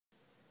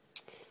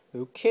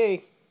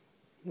Okay,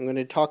 I'm going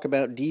to talk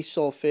about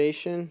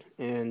desulfation,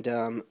 and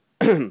I'm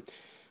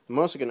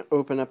also going to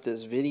open up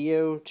this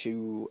video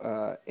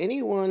to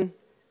anyone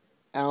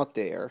out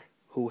there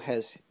who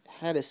has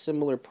had a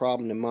similar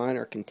problem to mine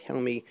or can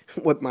tell me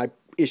what my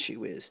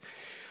issue is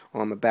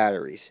on my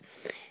batteries.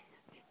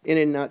 In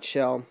a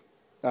nutshell,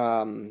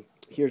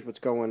 here's what's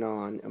going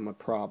on and my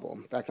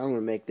problem. In fact, I'm going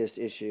to make this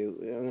issue,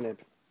 I'm going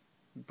to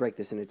break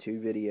this into two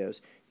videos.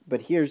 But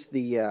here's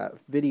the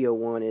video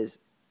one is,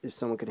 if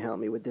someone could help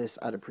me with this,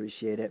 I'd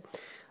appreciate it.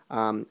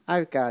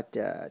 I've got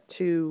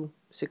two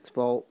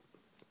 6-volt,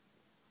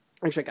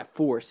 actually I got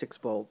four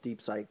 6-volt deep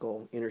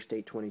cycle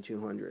Interstate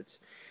 2200s.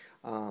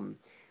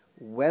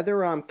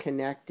 Whether I'm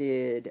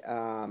connected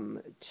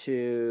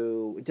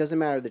to, it doesn't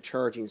matter the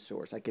charging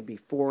source. I could be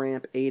 4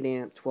 amp, 8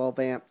 amp, 12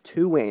 amp,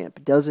 2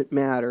 amp, doesn't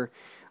matter.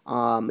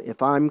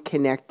 If I'm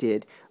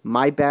connected,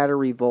 my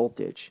battery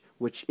voltage,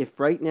 which if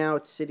right now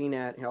it's sitting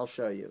at, I'll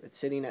show you, it's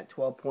sitting at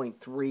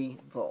 12.3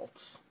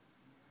 volts.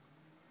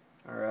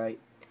 Alright,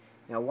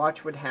 now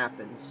watch what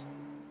happens.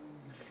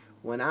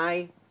 When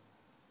I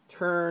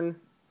turn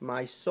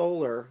my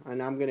solar,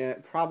 and I'm going to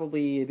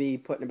probably be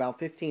putting about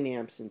 15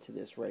 amps into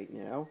this right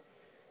now,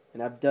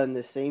 and I've done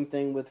the same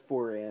thing with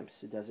 4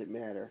 amps, it doesn't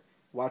matter.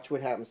 Watch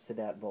what happens to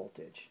that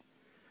voltage.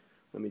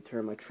 Let me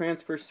turn my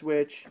transfer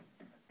switch.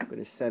 I'm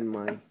going to send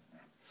my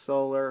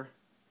solar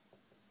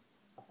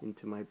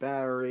into my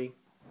battery.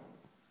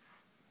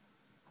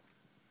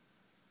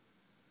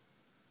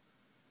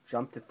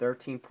 Jump to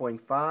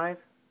 13.5,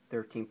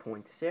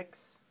 13.6.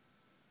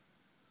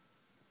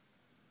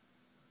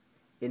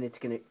 And it's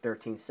going to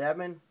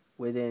 13.7.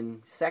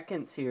 Within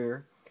seconds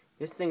here,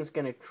 this thing's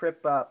going to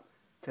trip up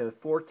to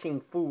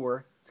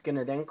 14.4. It's going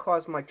to then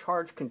cause my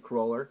charge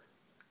controller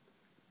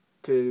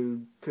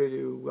to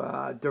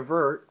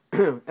divert,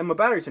 and my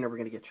batteries are never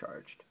going to get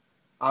charged.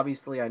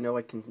 Obviously, I know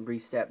I can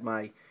reset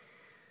my,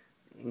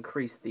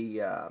 increase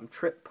the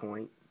trip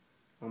point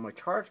on my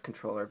charge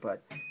controller,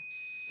 but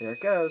there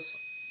it goes.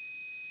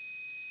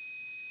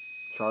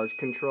 Charge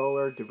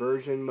controller,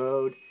 diversion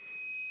mode.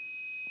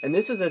 And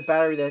this is a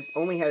battery that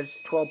only has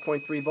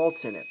 12.3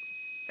 volts in it.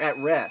 At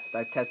rest,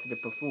 I've tested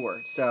it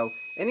before. So,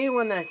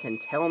 anyone that can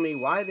tell me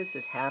why this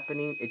is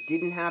happening, it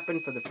didn't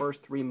happen for the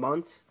first 3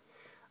 months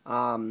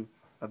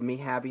of me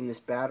having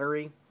this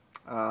battery.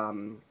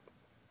 And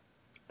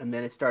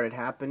then it started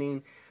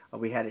happening.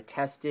 We had it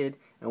tested.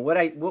 And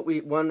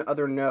one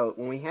other note,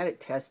 when we had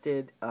it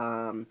tested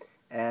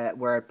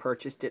where I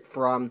purchased it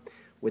from,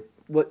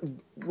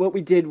 what we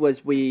did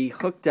was we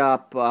hooked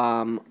up,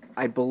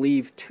 I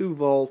believe 2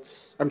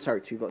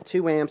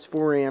 amps,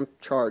 4 amp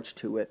charge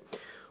to it.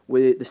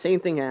 The same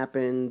thing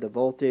happened. The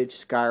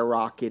voltage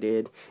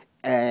skyrocketed,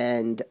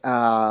 and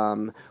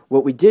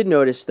what we did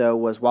notice though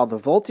was while the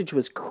voltage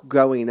was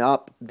going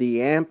up,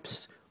 the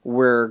amps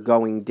were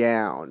going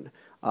down.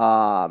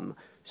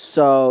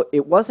 So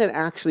it wasn't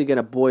actually going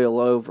to boil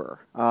over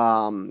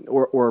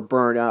or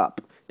burn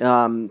up.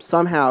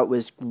 Somehow it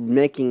was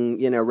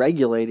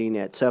regulating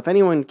it. So if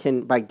anyone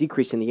can, by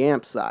decreasing the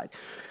amp side.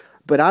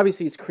 But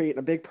obviously it's creating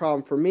a big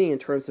problem for me in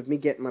terms of me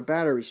getting my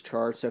batteries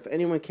charged. So if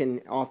anyone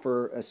can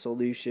offer a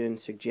solution,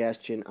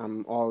 suggestion,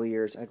 I'm all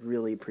ears. I'd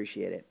really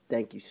appreciate it.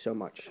 Thank you so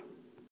much.